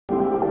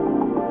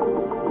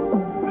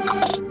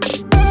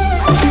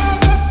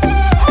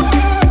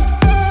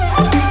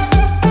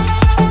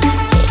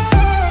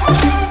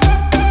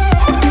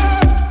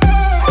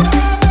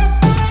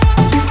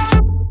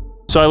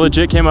So I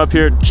legit came up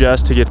here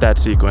just to get that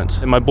sequence.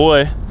 And my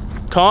boy,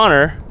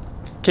 Connor,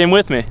 came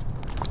with me.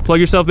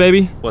 Plug yourself,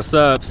 baby. What's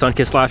up,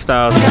 Sunkissed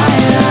Lifestyles?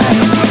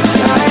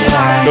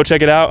 Go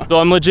check it out. So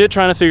I'm legit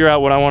trying to figure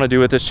out what I want to do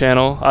with this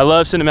channel. I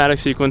love cinematic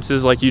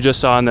sequences like you just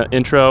saw in the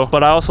intro,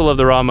 but I also love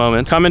the raw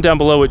moments. Comment down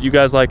below what you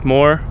guys like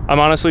more. I'm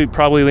honestly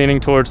probably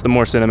leaning towards the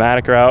more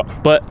cinematic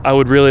route, but I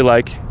would really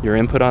like your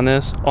input on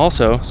this.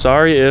 Also,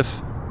 sorry if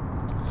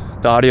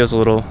the audio's a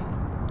little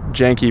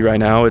janky right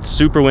now. It's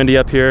super windy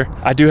up here.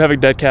 I do have a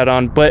dead cat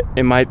on, but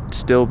it might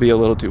still be a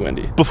little too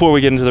windy. Before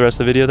we get into the rest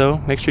of the video though,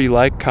 make sure you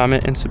like,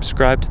 comment, and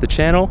subscribe to the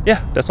channel.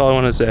 Yeah, that's all I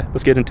wanted to say.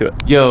 Let's get into it.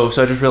 Yo,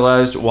 so I just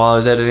realized while I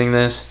was editing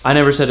this, I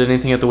never said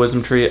anything at the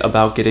wisdom tree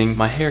about getting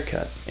my hair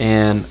cut.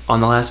 And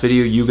on the last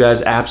video, you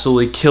guys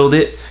absolutely killed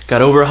it.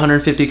 Got over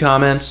 150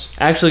 comments.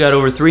 Actually got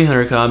over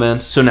 300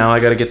 comments. So now I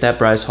gotta get that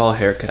Bryce Hall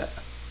haircut.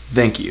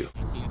 Thank you.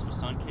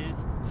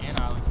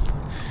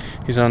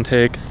 He's on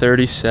take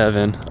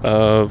 37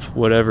 of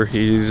whatever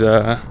he's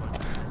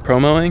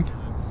promoing.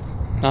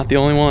 Not the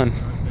only one.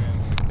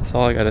 That's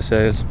all I gotta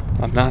say is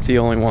I'm not the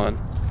only one.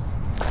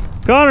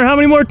 Connor, how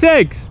many more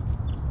takes?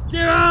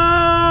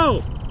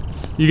 0!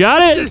 You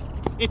got it?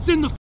 It's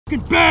in the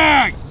fucking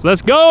bag!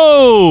 Let's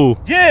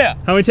go! Yeah!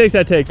 How many takes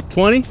that take?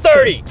 20?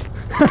 30!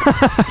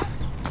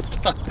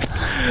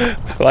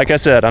 Like I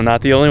said, I'm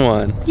not the only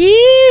one.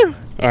 Yeah!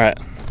 All right,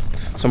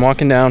 so I'm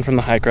walking down from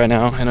the hike right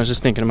now and I was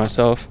just thinking to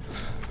myself,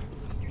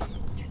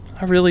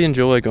 I really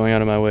enjoy going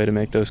out of my way to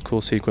make those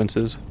cool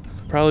sequences.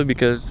 Probably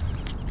because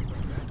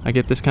I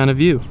get this kind of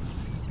view.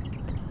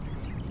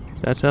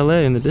 That's LA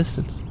in the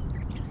distance.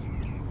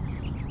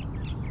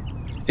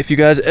 If you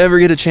guys ever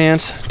get a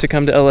chance to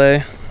come to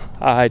LA,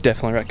 I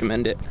definitely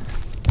recommend it.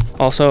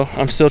 Also,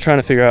 I'm still trying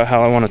to figure out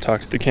how I want to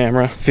talk to the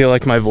camera. I feel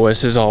like my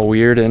voice is all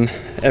weird and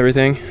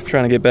everything.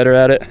 Trying to get better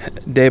at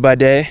it day by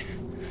day,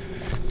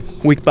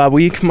 week by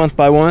week, month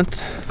by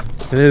month.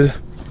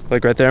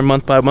 Like right there,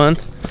 month by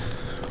month.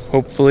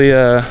 Hopefully,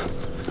 it's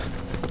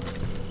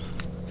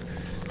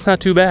not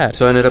too bad.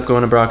 So I ended up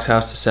going to Brock's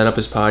house to set up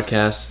his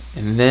podcast,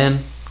 and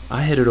then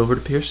I headed over to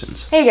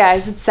Pierson's. Hey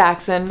guys, it's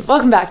Saxon.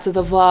 Welcome back to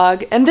the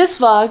vlog. And this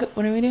vlog,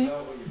 what are we doing?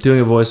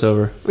 Doing a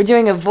voiceover. We're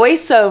doing a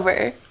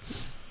voiceover.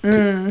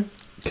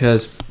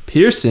 Because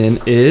Pierson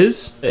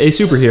is a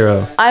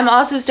superhero. I'm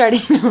also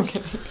starting, no, I'm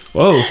kidding.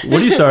 Whoa,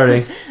 what are you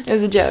starting? It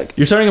was a joke.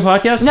 You're starting a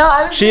podcast? No,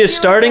 I was She is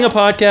starting a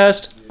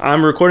podcast.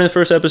 I'm recording the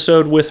first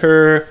episode with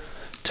her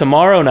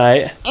tomorrow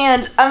night.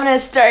 And I'm gonna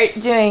start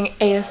doing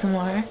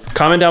ASMR.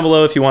 Comment down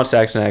below if you want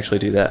Saxon to actually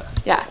do that.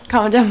 Yeah,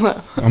 comment down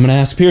below. I'm gonna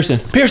ask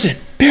Pierson. Pierson!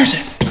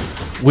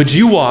 Would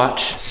you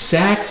watch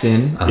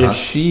Saxon if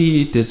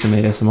she did some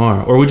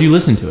ASMR? Or would you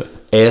listen to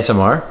it?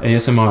 ASMR?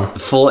 ASMR.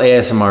 Full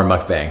ASMR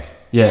mukbang.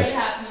 Yes.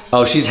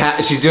 Oh, she's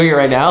doing it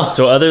right now?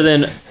 So other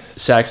than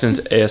Saxon's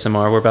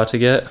ASMR we're about to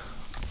get,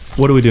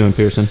 what are we doing,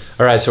 Pierson?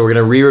 All right, so we're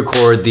gonna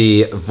re-record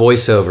the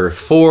voiceover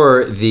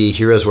for the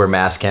Heroes Wear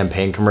Masks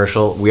campaign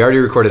commercial. We already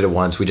recorded it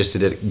once. We just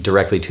did it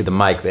directly to the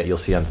mic that you'll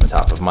see on the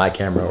top of my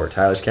camera or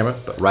Tyler's camera,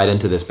 but right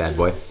into this bad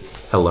boy.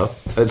 Hello.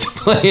 It's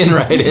playing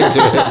right into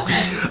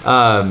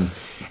it.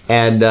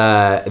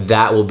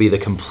 That will be the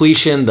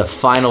completion, the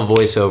final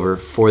voiceover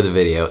for the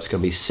video. It's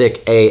gonna be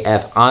sick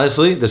AF.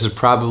 Honestly, this is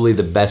probably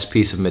the best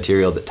piece of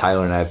material that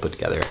Tyler and I have put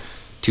together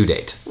to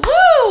date.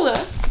 Woo!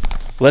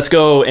 Let's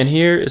go, and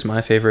here is my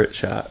favorite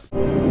shot.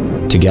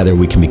 Together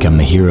we can become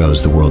the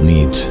heroes the world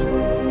needs.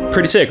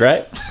 Pretty sick,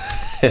 right?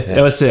 That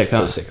was sick, huh?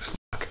 That was sick as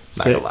fuck,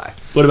 not gonna lie.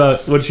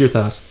 What's your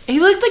thoughts? He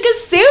looked like a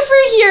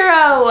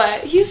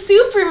superhero. He's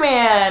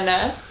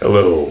Superman.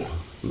 Hello,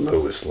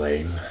 Lois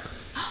Lane.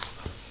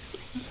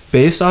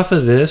 Based off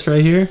of this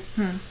right here,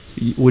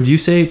 would you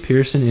say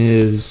Pierson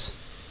is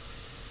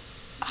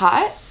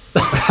Hot?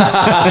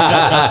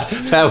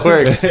 That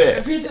works.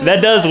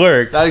 That does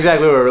work. Not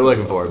exactly what we're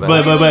looking for,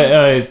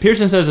 But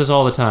Pierson says this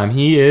all the time.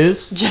 He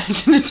is Jack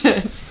to the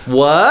tits.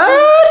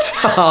 What?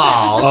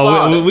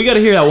 Oh, we got to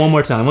hear that one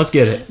more time. Let's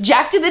get it.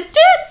 Jack to the tits.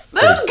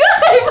 That was good.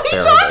 What are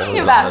you talking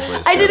about?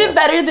 Honestly, I did it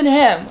better than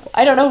him.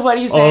 I don't know what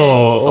he's saying.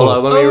 Hold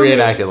on, let me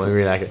reenact it.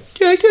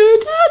 Jack to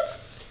the tits.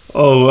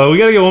 Oh, we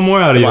got to get one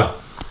more out of you.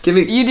 Give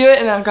me. You do it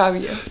and I'll copy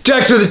you.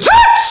 Jack to the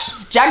tits.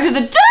 Jack to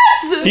the tits.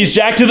 He's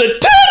Jack to the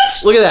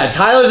tits. Look at that.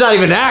 Tyler's not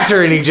even an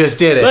actor and he just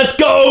did it. Let's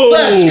go.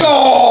 Let's go.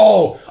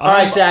 All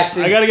right,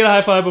 Saxon. I got to get a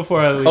high five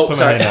before I put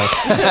my hand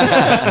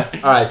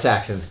out. All right,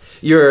 Saxon.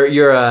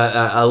 You're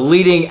a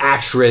leading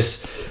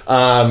actress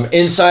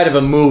inside of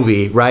a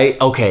movie,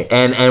 right? Okay,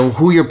 and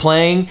who you're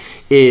playing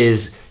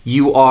is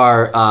you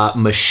are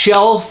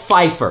Michelle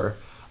Pfeiffer.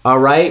 All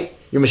right.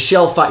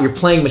 You're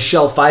playing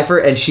Michelle Pfeiffer,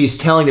 and she's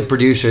telling the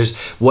producers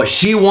what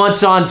she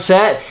wants on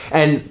set,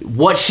 and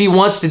what she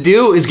wants to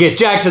do is get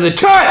Jack to the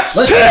tits!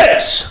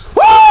 Tits!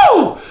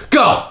 Woo!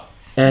 Go!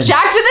 And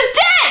Jack to the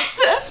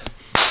tits!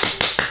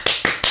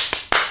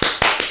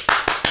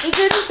 It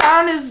didn't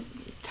sound as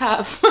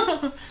tough.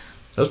 that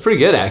was pretty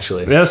good,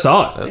 actually. Yeah, I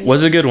saw it.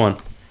 Was a good one.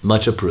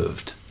 Much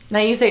approved. Now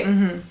you say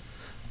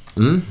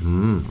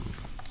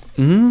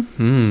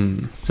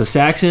So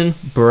Saxon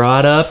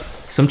brought up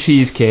some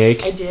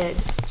cheesecake. I did.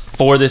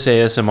 for this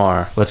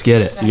ASMR. Let's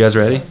get it. You guys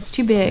ready? It's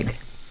too big.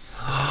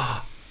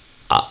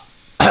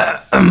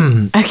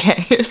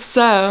 Okay,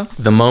 so.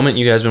 The moment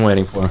you guys been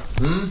waiting for.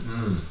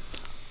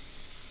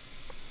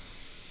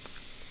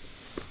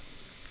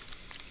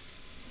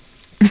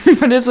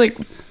 But it's like,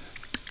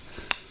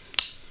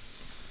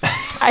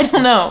 I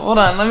don't know. Hold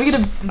on, let me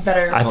get a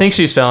better. I think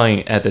she's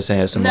failing at this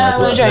ASMR. No,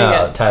 I'm gonna try No,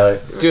 again.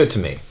 Tyler, do it to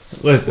me.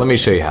 Look. Let me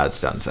show you how it's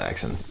done,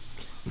 Saxon.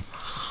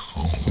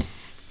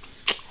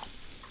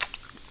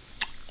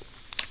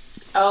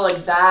 Oh,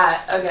 like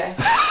that. Okay.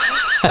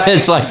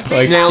 It's like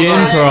Big nails skin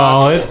on it.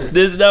 crawl.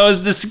 That was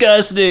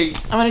disgusting.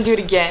 I'm gonna do it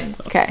again.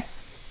 Okay.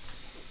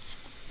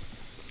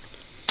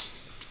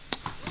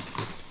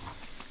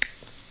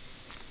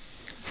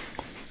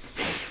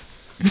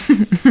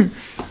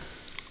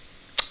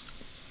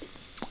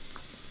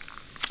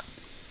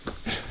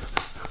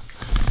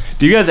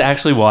 Do you guys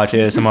actually watch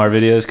ASMR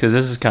videos? Because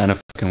this is kind of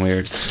fucking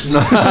weird. I'm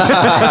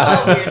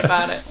so weird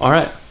about it. All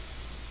right,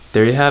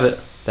 there you have it.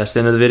 That's the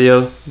end of the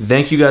video.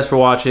 Thank you guys for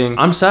watching.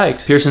 I'm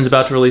psyched. Pierson's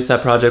about to release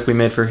that project we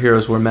made for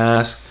Heroes Wear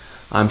Masks.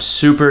 I'm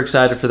super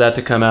excited for that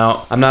to come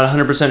out. I'm not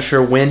 100%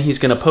 sure when he's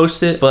gonna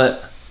post it,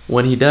 but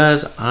when he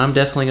does, I'm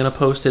definitely gonna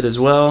post it as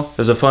well. It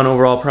was a fun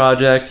overall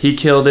project. He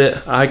killed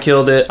it, I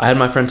killed it. I had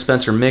my friend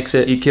Spencer mix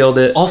it, he killed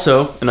it.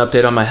 Also, an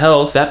update on my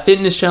health. That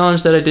fitness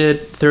challenge that I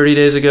did 30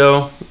 days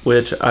ago,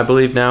 which I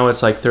believe now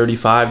it's like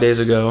 35 days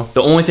ago.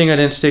 The only thing I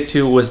didn't stick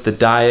to was the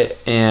diet,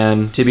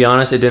 and to be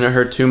honest, it didn't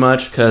hurt too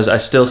much because I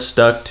still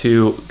stuck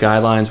to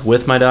guidelines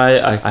with my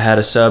diet. I had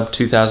a sub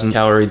 2,000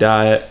 calorie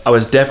diet. I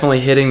was definitely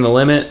hitting the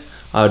limit.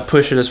 I would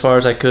push it as far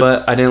as I could,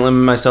 but I didn't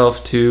limit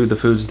myself to the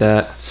foods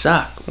that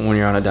suck when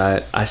you're on a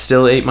diet. I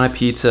still ate my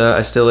pizza,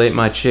 I still ate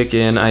my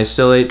chicken, I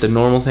still ate the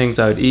normal things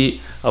I would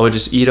eat. I would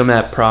just eat them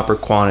at proper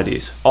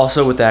quantities.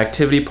 Also with the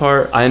activity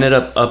part, I ended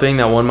up upping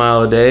that 1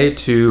 mile a day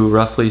to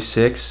roughly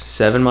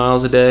 6-7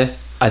 miles a day.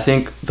 I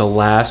think the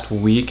last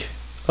week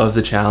of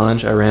the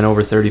challenge, I ran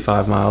over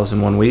 35 miles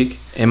in 1 week.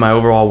 And my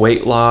overall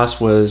weight loss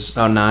was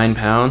about 9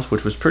 pounds,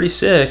 which was pretty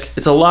sick.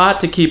 It's a lot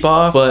to keep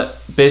off, but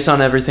based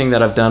on everything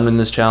that I've done in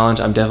this challenge,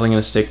 I'm definitely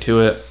gonna stick to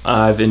it.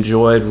 I've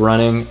enjoyed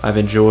running, I've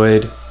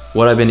enjoyed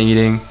what I've been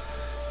eating.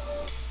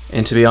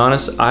 And to be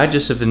honest, I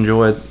just have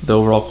enjoyed the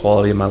overall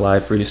quality of my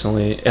life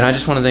recently. And I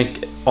just wanna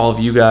thank all of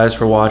you guys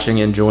for watching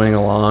and joining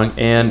along,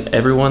 and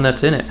everyone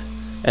that's in it.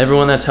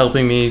 Everyone that's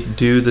helping me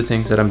do the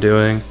things that I'm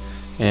doing.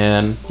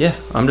 And yeah,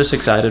 I'm just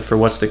excited for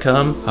what's to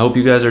come. I hope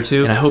you guys are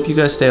too. And I hope you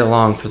guys stay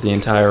along for the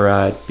entire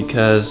ride,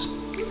 because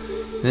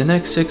in the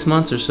next 6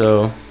 months or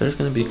so, there's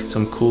gonna be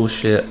some cool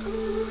shit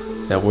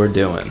that we're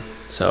doing.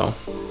 So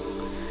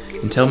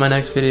until my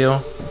next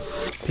video,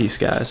 peace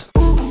guys.